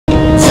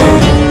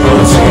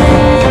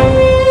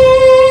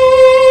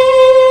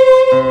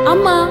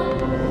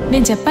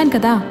నేను చెప్పాను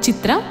కదా,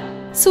 చిత్ర,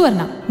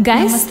 సువర్ణ.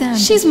 Guys,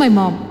 she my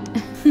mom.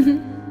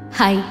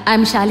 Hi,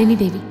 I'm Shalini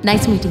Devi.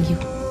 Nice meeting you.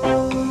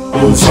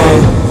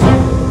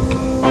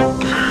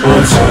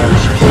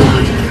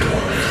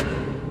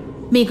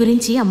 మీ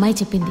గురించి అమ్మాయి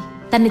చెప్పింది.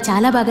 తన్ని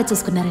చాలా బాగా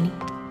చూసుకున్నారని.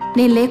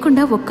 నేను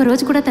లేకుండా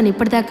ఒక్కరోజు కూడా తను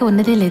ఇప్పటిదాకా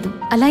ఉన్నదే లేదు.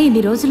 అలా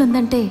ఇన్ని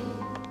రోజులుందంటే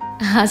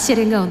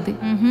ఆశ్చర్యంగా ఉంది.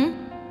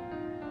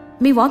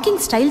 మీ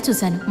వాకింగ్ స్టైల్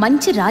చూశాను.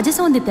 మంచి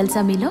రాజసం ఉంది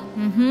తెలుసా మీలో?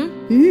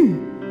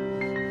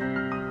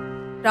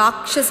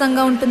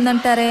 రాక్షసంగా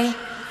ఉంటుందంటారే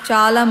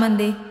చాలా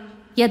మంది.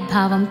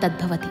 యద్భావం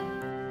తద్భవతి.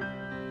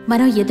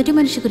 మనం ఎదుటి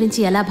మనిషి గురించి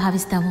ఎలా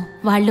భావిస్తామో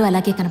వాళ్ళు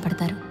అలాగే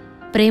కనపడతారు.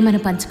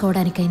 ప్రేమను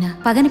పంచుకోవడానికైనా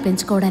పగని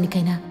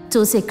పెంచుకోవడానికైనా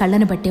చూసే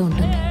కళ్ళను బట్టే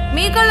ఉంటుంది.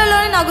 మీ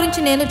కళ్ళలోనే నా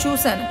గురించి నేను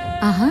చూశాను.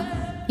 ఆహా,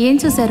 ఏం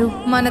చూశారు?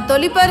 మన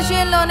తొలి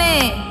పరిచయంలోనే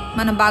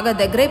మనం బాగా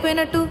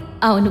దగ్గరైపోయినట్టు.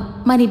 అవును,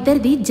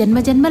 మనిద్దరిది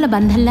జన్మజన్మల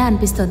బంధంలా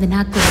అనిపిస్తోంది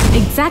నాకు.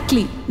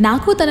 ఎగ్జాక్ట్లీ,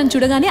 నాకు తనని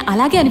చూడగానే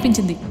అలాగే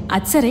అనిపించింది.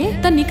 అది సరే,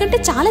 తను నీకంటే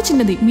చాలా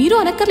చిన్నది. మీరు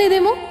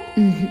అనక్కర్లేదేమో.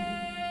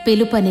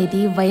 పిలుపు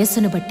అనేది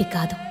వయస్సును బట్టి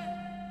కాదు,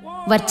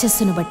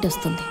 వర్చస్సును బట్టి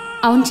వస్తుంది.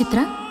 అవును చిత్ర,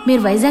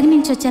 మీరు వైజాగ్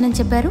నుంచి వచ్చానని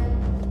చెప్పారు.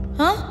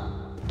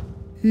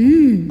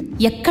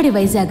 ఎక్కడి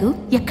వైజాగ్,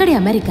 ఎక్కడి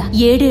అమెరికా?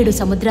 7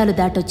 సముద్రాలు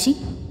దాటొచ్చి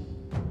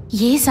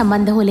ఏ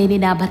సంబంధం లేని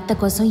నా భర్త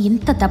కోసం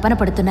ఇంత తపన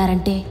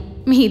పడుతున్నారంటే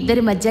మీ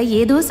ఇద్దరి మధ్య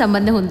ఏదో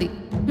సంబంధం ఉంది.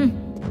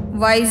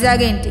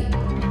 వైజాగ్ ఏంటి,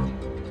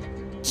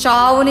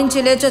 చావు నుంచి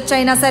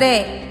లేచొచ్చైనా సరే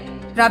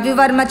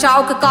రవివర్మ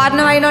చావుకు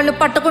కారణమైన వాళ్ళు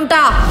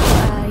పట్టుకుంటా.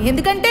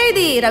 ఎందుకంటే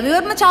ఇది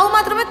రవివర్మ చావు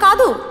మాత్రమే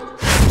కాదు,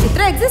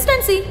 చిత్ర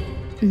ఎగ్జిస్టెన్సీ.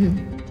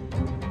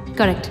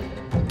 కరెక్ట్.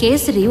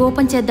 కేసు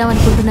రీఓపెన్ చేద్దాం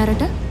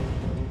అనుకుంటున్నారట.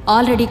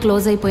 ఆల్రెడీ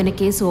క్లోజ్ అయిపోయిన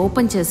కేసు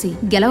ఓపెన్ చేసి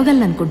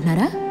గెలవగలను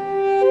అనుకుంటున్నారా?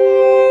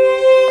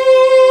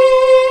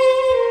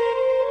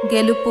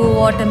 గెలుపు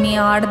ఓటమి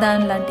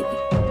ఆడదాని లాంటిది.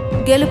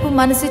 గెలుపు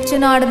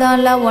మనసిచ్చిన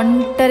ఆడదానిలా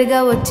ఒంటరిగా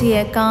వచ్చి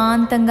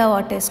ఏకాంతంగా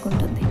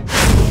ఓటేసుకుంటుంది.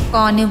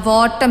 కానీ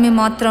ఓటమి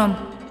మాత్రం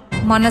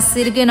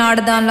మనసిరిగిన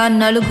ఆడదానిలా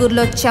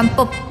నలుగురిలో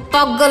చెంప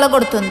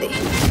పగ్గలగొడుతుంది.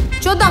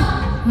 చూద్దాం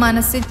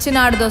మనసిచ్చిన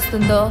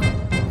ఆడదొస్తుందో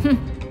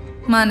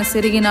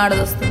మనసిరిగిన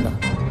ఆడదొస్తుందో.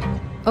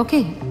 Okay,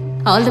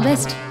 all the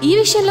best. ఈ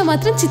విషయంలో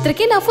మాత్రం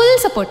చిత్రకి నా ఫుల్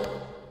సపోర్ట్.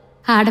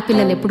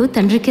 ఆడపిల్లలు ఎప్పుడు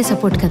తండ్రికే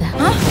సపోర్ట్ కదా.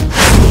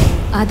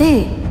 అదే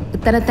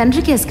తన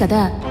తండ్రి కేసు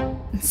కదా,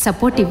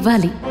 సపోర్ట్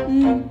ఇవ్వాలి.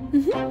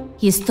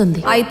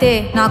 ఇస్తుంది. అయితే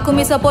నాకు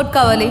మీ సపోర్ట్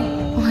కావాలి.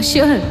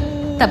 ష్యూర్,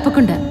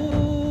 తప్పకుండా.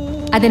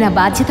 అది నా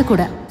బాధ్యత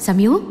కూడా.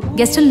 సమయం,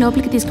 గెస్టులు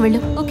లోపలికి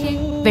తీసుకువెళ్ళు. ఓకే,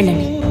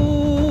 వెళ్ళండి.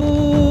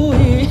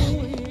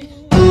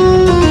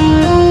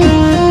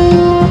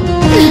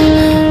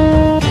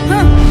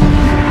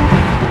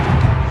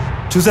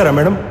 చూసారా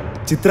మేడం,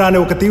 చిత్ర అనే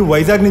ఒకటి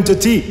వైజాగ్ నుంచి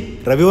వచ్చి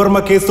రవివర్మ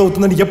కేసు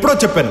అవుతుందని ఎప్పుడో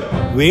చెప్పాను.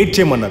 వెయిట్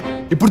చేయమన్నారు.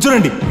 ఇప్పుడు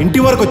చూడండి, ఇంటి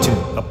వరకు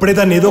వచ్చింది. అప్పుడే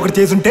దాన్ని ఏదో ఒకటి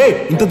చేసుంటే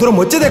ఇంత దూరం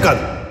వచ్చేదే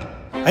కాదు.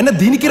 అయినా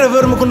దీనికి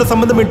రవివర్మకున్న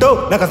సంబంధం ఏంటో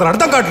నాకు అసలు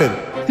అర్థం కావట్లేదు.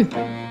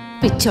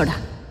 పిచ్చోడా,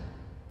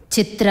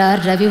 చిత్ర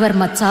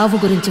రవివర్మ చావు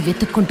గురించి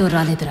వెతుక్కుంటూ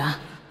రాలేదురా.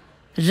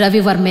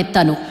 రవివర్మే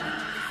తను.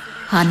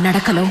 ఆ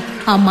నడకలో,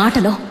 ఆ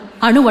మాటలో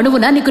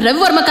అణువణువున నీకు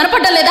రవివర్మ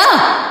కనపడ్డలేదా?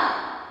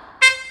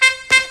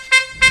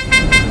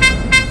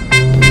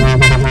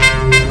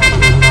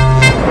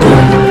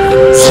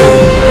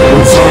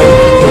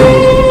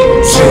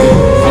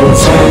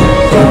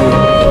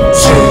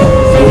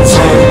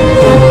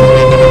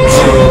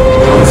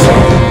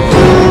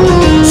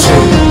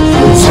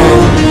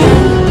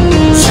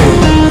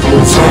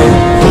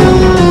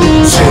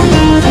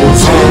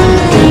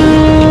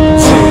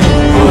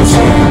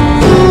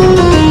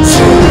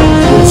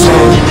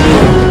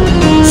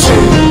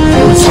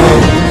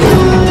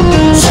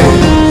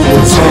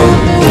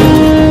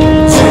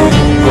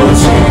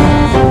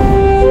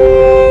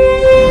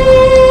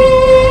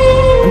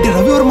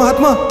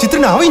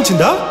 చిత్రని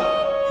ఆవహించిందా?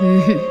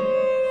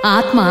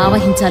 ఆత్మ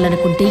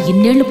ఆవహించాలనుకుంటే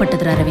ఇన్నేళ్లు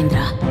పట్టదురా రవీంద్ర.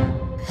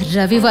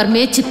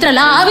 రవివర్మే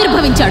చిత్రలా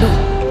ఆవిర్భవించాడు.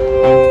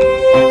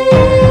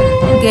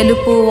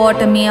 గెలుపు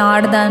ఓటమి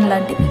ఆడదాని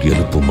లాంటిది.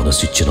 గెలుపు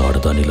మనసిచ్చిన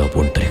ఆడదానిలా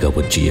ఒంటరిగా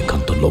వచ్చి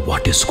ఏకాంతంలో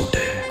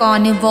వాటేసుకుంటే,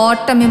 కానీ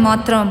ఓటమి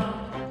మాత్రం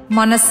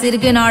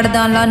మనసిరిగిన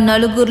ఆడదానిలా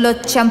నలుగురిలో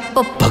చెంప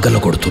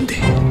పగలగొడుతుంది.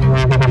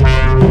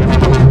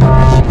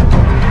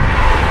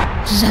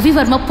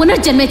 రవివర్మ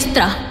పునర్జన్మే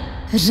చిత్ర.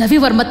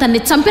 రవివర్మ తన్ని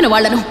చంపిన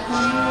వాళ్లను,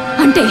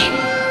 అంటే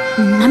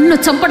నన్ను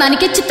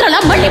చంపడానికి చిత్రలా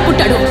మళ్ళీ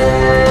పుట్టాడు.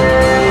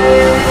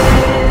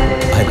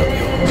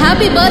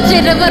 Happy birthday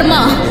Ravi Varma.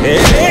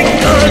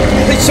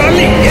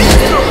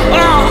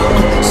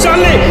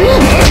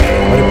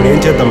 మరి ఇప్పుడు ఏం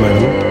చేద్దాం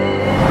మేడం?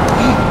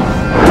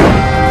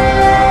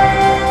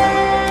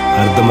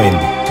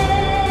 అర్థమైంది,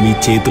 మీ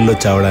చేతుల్లో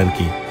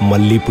చావడానికి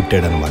మళ్ళీ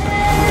పుట్టాడనమాట.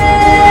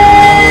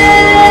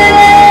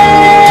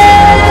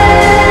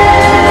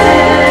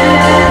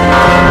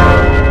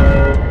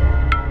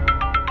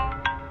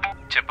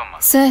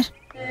 సార్,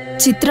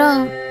 చిత్ర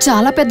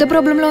చాలా పెద్ద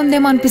ప్రాబ్లంలో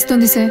ఉందేమో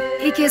అనిపిస్తుంది సార్.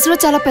 ఈ కేసులో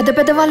చాలా పెద్ద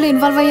పెద్ద వాళ్ళు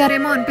ఇన్వాల్వ్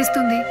అయ్యారేమో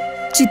అనిపిస్తుంది.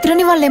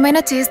 చిత్రని వాళ్ళు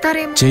ఏమైనా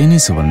చేస్తారేమో.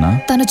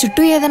 తన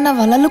చుట్టూ ఏదన్నా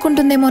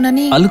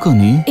వలల్లుకుంటుందేమోనని.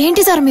 అల్లుకొని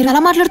ఏంటి సార్ మీరు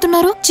అలా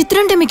మాట్లాడుతున్నారు? చిత్ర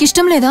అంటే మీకు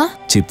ఇష్టం లేదా?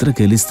 చిత్ర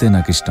గెలిస్తే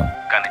నాకు ఇష్టం,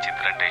 కానీ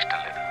చిత్ర అంటే ఇష్టం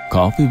లేదు.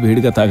 కాఫీ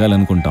వేడిగా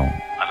తాగాలనుకుంటాం,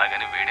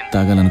 అలాగని వేడిని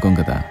తాగాలనుకోం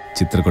కదా,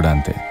 చిత్ర కూడా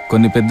అంతే.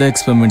 కొన్ని పెద్ద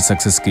ఎక్స్పెరిమెంట్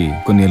సక్సెస్ కి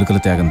కొన్ని ఎలుకల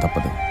త్యాగం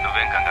తప్పదు.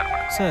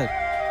 సార్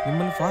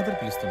మిమ్మల్ని ఫాదర్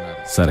పిలుస్తున్నారు.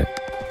 సరే,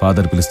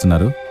 ఫాదర్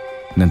పిలుస్తున్నారు,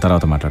 నేను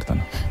తర్వాత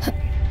మాట్లాడతాను.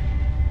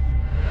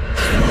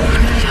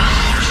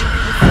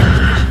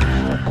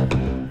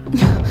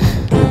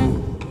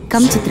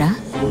 కమ్ చిత్ర,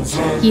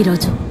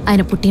 ఈరోజు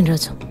ఆయన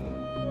పుట్టినరోజు.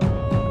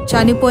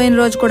 చనిపోయిన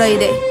రోజు కూడా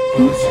ఇదే.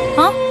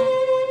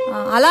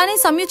 అలా అని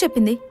సమయం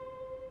చెప్పింది.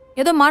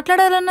 ఏదో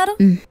మాట్లాడాలన్నారు.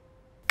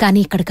 కానీ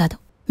ఇక్కడ కాదు,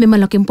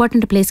 మిమ్మల్ని ఒక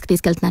ఇంపార్టెంట్ ప్లేస్కి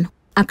తీసుకెళ్తున్నాను,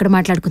 అక్కడ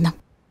మాట్లాడుకుందాం.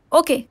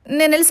 ఓకే,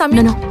 నేను వెళ్ళి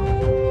సమయం.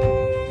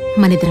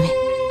 మనిద్దరమే.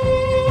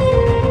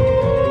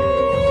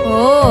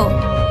 ఓ,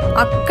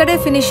 అక్కడే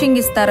ఫినిషింగ్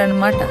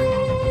ఇస్తారనమాట.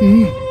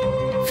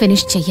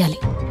 ఫినిష్ చెయ్యాలి.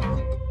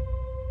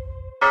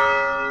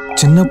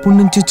 చిన్నప్పటి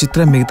నుంచి చిత్ర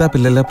మిగతా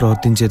పిల్లలా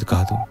ప్రవర్తించేది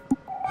కాదు.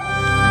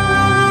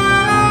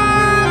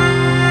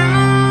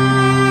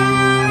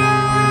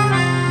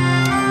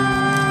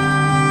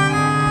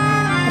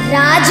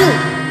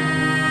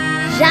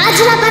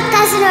 రాజుల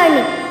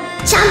బతకాల్సినవాడిని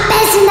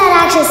చంపేసింది ఆ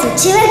రాక్షసి.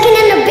 చివరికి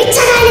నన్ను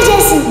బిచ్చగాని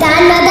చేసింది.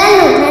 దాన్ని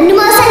వదలను. నన్ను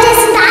మోసం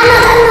చేసింది. దాన్ని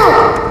వదలను.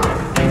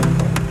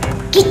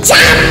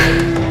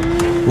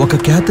 ఒక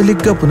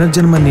క్యాథలిక్ గా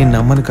పునర్జన్మ నేను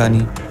నమ్మను,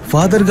 కానీ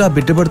ఫాదర్ గా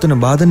బిడ్డపడుతున్న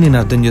బాధని నేను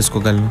అర్థం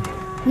చేసుకోగలను.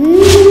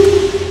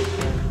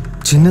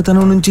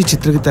 చిన్నతనం నుంచి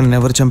చిత్రకి తనని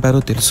ఎవరు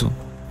చంపారో తెలుసు.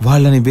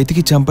 వాళ్ళని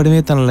వెతికి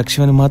చంపడమే తన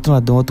లక్ష్యమని మాత్రం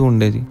అర్థమవుతూ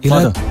ఉండేది.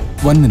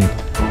 One minute.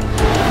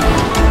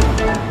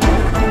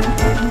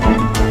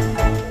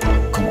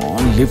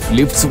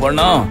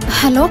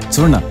 హలో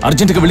చూడ,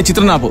 అర్జెంట్ గా వెళ్ళి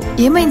చిత్ర నాపు.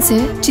 ఏమైంది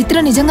సార్? చిత్ర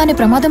నిజంగానే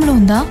ప్రమాదంలో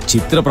ఉందా?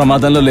 చిత్ర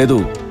ప్రమాదంలో లేదు,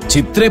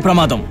 చిత్రే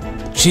ప్రమాదం.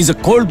 She a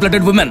cold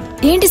blooded women.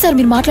 ఏంటి సార్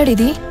మీరు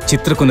మాట్లాడేది?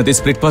 చిత్రకున్నది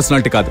స్ప్లిట్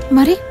పర్సనాలిటీ కాదు,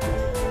 మరి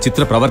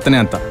చిత్ర ప్రవర్తనే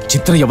అంత.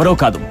 చిత్ర ఎవరో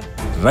కాదు,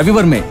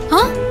 రవివర్మే.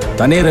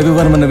 తనే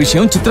రవివర్మ అన్న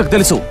విషయం చిత్రకు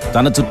తెలుసు.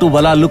 తన చుట్టూ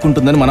వల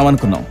అల్లుకుంటుందని మనం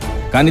అనుకున్నాం,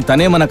 కానీ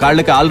తనే మన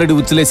కాళ్ళకి ఆల్రెడీ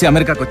ఉచ్చులేసి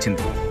అమెరికాకు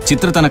వచ్చింది.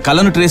 చిత్ర తన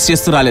కళను ట్రేస్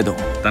చేస్తూ రాలేదు,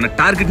 తన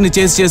టార్గెట్ ని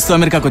చేసి చేస్తూ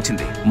అమెరికాకు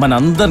వచ్చింది. మన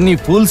అందరినీ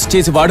ఫూల్స్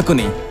చేసి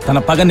వాడుకుని తన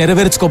పగ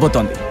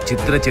నెరవేర్చుకోబోతోంది.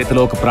 చిత్ర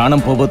చేతిలో ఒక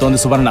ప్రాణం పోబోతోంది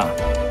సువర్ణ.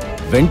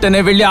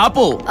 వెంటనే వెళ్ళి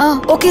ఆపు.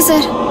 Okay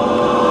sir.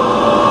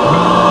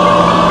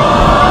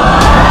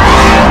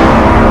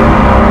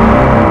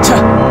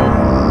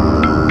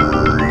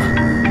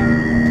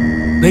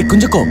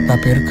 కుంజుకో. నా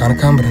పేరు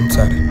కనకాంబరం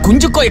సార్.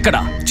 కుంజుకో ఇక్కడ.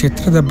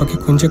 చిత్ర దెబ్బకి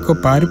కుంజుకో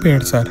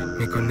పారిపోయాడు సార్.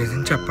 మీకు నిజం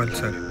చెప్పాలి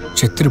సార్,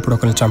 చిత్ర ఇప్పుడు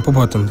ఒకరిని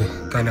చంపబోతుంది.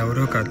 తను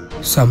ఎవరో కాదు,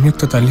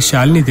 సంయుక్త తల్లి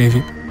శాలిని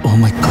దేవి. Oh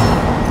my God.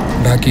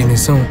 నాకు ఈ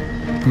నిజం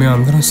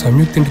మేమందరం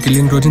సంయుక్త ఇంటికి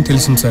వెళ్ళిన రోజున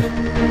తెలిసింది సార్.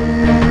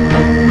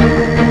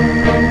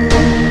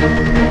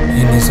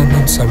 ఈ నిజం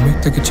నేను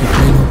సంయుక్తకి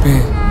చెప్పే లోపే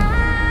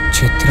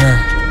చిత్ర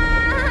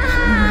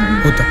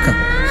ఓ దక్క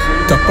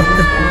తప్పక్క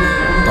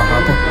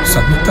పాపం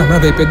సంయుక్త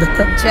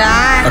అన్నదైపోయిందక్క.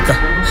 అక్క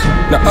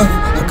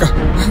అక్క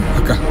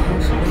అక్క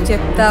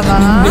చెప్తావా?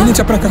 నేను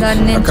చెప్పనక్క.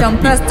 నేను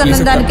చంపేస్తాను,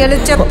 దానికి వెళ్ళి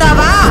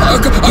చెప్తావా?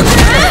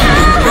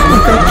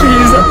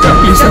 ప్లీజ్ అక్క,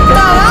 ప్లీజ్ అక్క.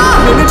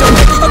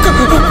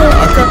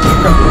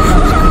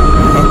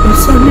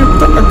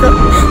 సంయుక్త అక్క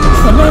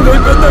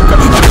అన్నదైపోయిందక్క.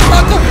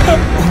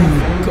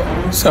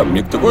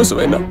 సంయుక్త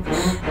కోసమైనా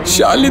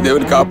శాలిని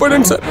దేవుని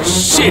కాపాడండి సార్.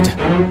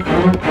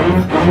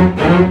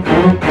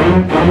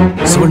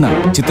 సువర్ణ,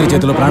 చిత్ర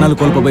చేతిలో ప్రాణాలు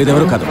కోల్పోయేది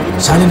ఎవరు కాదు,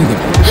 శాలిని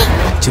దేవి.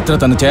 చిత్ర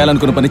తను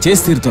చేయాలనుకున్న పని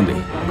చేసి తీరుతుంది.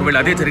 ఒకవేళ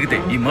అదే జరిగితే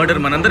ఈ మర్డర్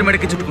మనందరి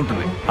మెడకి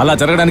చుట్టుకుంటుంది. అలా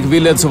జరగడానికి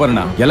వీల్లేదు సువర్ణ.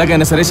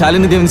 ఎలాగైనా సరే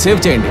శాలిని దేవిని సేవ్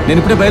చేయండి. నేను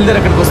ఇప్పుడే బయలుదేరి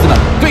అక్కడికి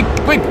వస్తున్నాను. Quick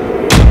quick.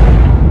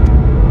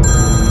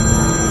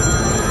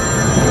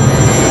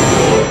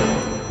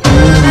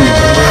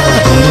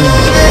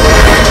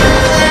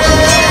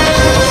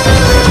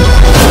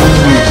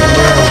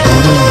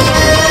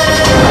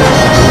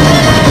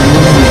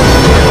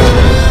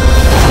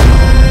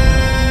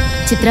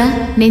 చిత్ర,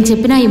 నేను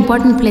చెప్పిన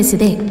ఇంపార్టెంట్ ప్లేస్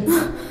ఇదే.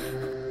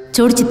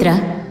 చూడు చిత్ర,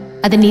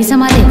 అది నీ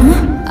సమాధి.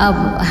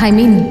 ఐ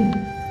మీన్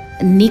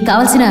నీకు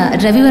కావలసిన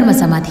రవివర్మ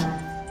సమాధి.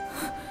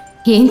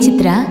 ఏం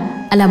చిత్ర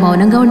అలా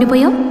మౌనంగా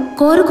ఉండిపోయావు?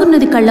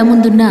 కోరుకున్నది కళ్ళ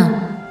ముందున్నా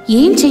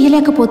ఏం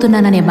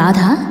చెయ్యలేకపోతున్నాననే బాధ?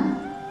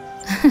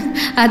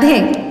 అదే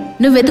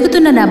నువ్వు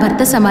వెతుకుతున్న నా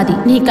భర్త సమాధి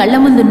నీ కళ్ళ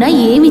ముందున్నా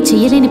ఏమీ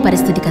చెయ్యలేని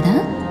పరిస్థితి కదా.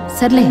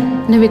 సర్లే,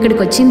 నువ్వు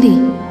ఇక్కడికి వచ్చింది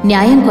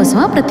న్యాయం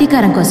కోసమా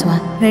ప్రతీకారం కోసమా?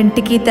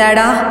 రెంటికి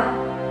తేడా.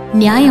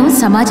 న్యాయం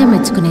సమాజం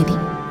మెచ్చుకునేది,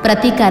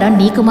 ప్రతీకారం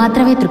నీకు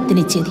మాత్రమే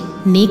తృప్తినిచ్చేది.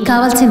 నీకు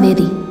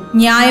కావాల్సిందేది?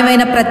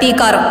 న్యాయమైన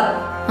ప్రతీకారం.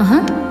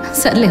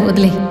 సర్లే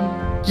వదిలే.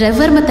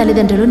 రవివర్మ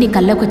తల్లిదండ్రులు నీ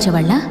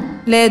కల్లోకొచ్చేవాళ్ళ?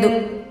 లేదు.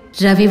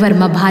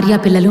 రవివర్మ భార్యా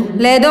పిల్లలు?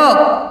 లేదు.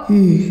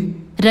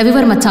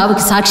 రవివర్మ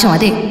చావుకి సాక్ష్యం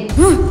అదే.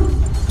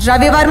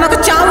 రవివర్మకు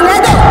చావు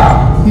లేదు.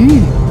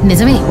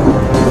 నిజమే.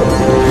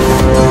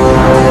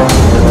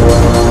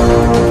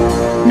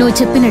 నువ్వు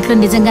చెప్పినట్లు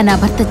నిజంగా నా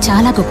భర్త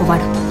చాలా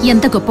గొప్పవాడు.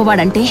 ఎంత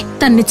గొప్పవాడంటే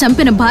తన్ని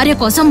చంపిన భార్య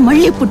కోసం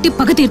మళ్ళీ పుట్టి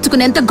పగ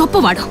తీర్చుకునేంత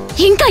గొప్పవాడు.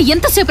 ఇంకా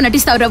ఎంతసేపు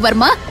నటిస్తావు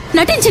రవివర్మ?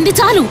 నటించింది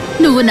చాలు.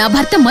 నువ్వు నా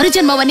భర్త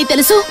మరుజన్మవని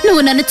తెలుసు,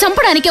 నువ్వు నన్ను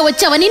చంపడానికే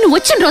వచ్చావని నువ్వు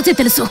వచ్చిన రోజే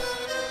తెలుసు.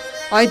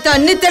 అయితే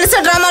అన్ని తెలిసే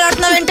డ్రామాలు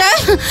ఆడుతున్నావేంటే?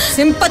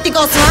 సింపతి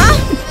కోసమా?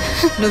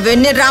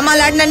 నువ్వెన్ని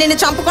డ్రామాలు ఆడినా నిన్ను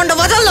చంపకుండా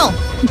వదలను.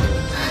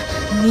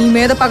 నీ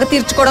మీద పగ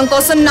తీర్చుకోవడం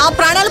కోసం నా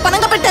ప్రాణాలు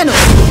పనంగా పెట్టాను.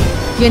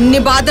 ఎన్ని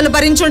బాధలు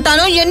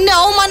భరించుంటాను, ఎన్ని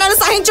అవమానాలు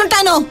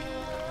సహించుంటాను.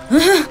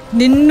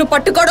 నిన్ను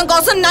పట్టుకోవడం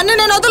కోసం నన్ను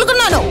నేను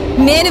వదులుకున్నాను.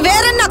 నేను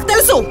వేరని నాకు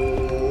తెలుసు,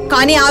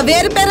 కానీ ఆ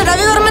వేరు పేరు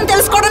రవివర్మని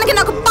తెలుసుకోవడానికి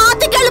నాకు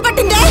 25 ఏళ్ళు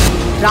పట్టిందే.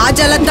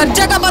 రాజాల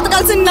దర్జాగా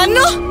బతకాల్సిన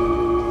నన్ను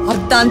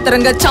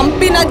అర్ధాంతరంగా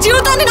చంపి నా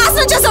జీవితాన్ని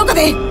నాశనం చేసావు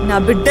కదే. నా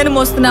బిడ్డను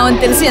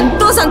మోస్తున్నావని తెలిసి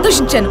ఎంతో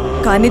సంతోషించాను,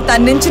 కానీ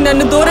తన నుంచి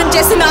నన్ను దూరం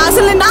చేసి నా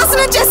ఆశల్ని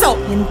నాశనం చేసావు.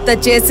 ఇంత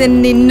చేసి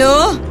నిన్ను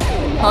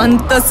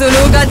అంత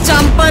సులువుగా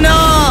చంపను.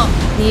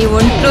 నీ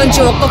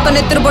ఒంట్లోంచి ఒక్కొక్క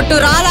నెత్తురు బొట్టు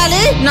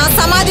రాలాలి, నా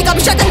సమాధికి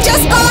అభిషేకం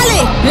చేసుకోవాలి.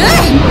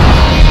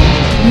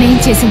 నేను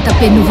చేసిన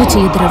తప్పే నువ్వు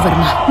చేయదు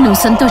రవివర్మ. నువ్వు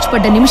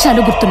సంతోషపడ్డ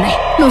నిమిషాలు గుర్తున్నాయి,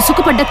 నువ్వు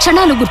సుఖపడ్డ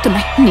క్షణాలు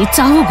గుర్తున్నాయి, నీ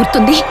చావు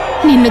గుర్తుంది,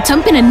 నిన్ను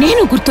చంపిన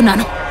నేను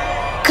గుర్తున్నాను.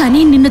 కానీ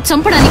నిన్ను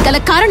చంపడానికి గల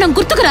కారణం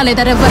గుర్తుకు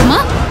రాలేదా రవివర్మ?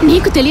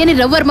 నీకు తెలియని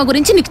రవివర్మ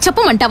గురించి నీకు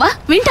చెప్పమంటావా?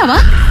 వింటావా?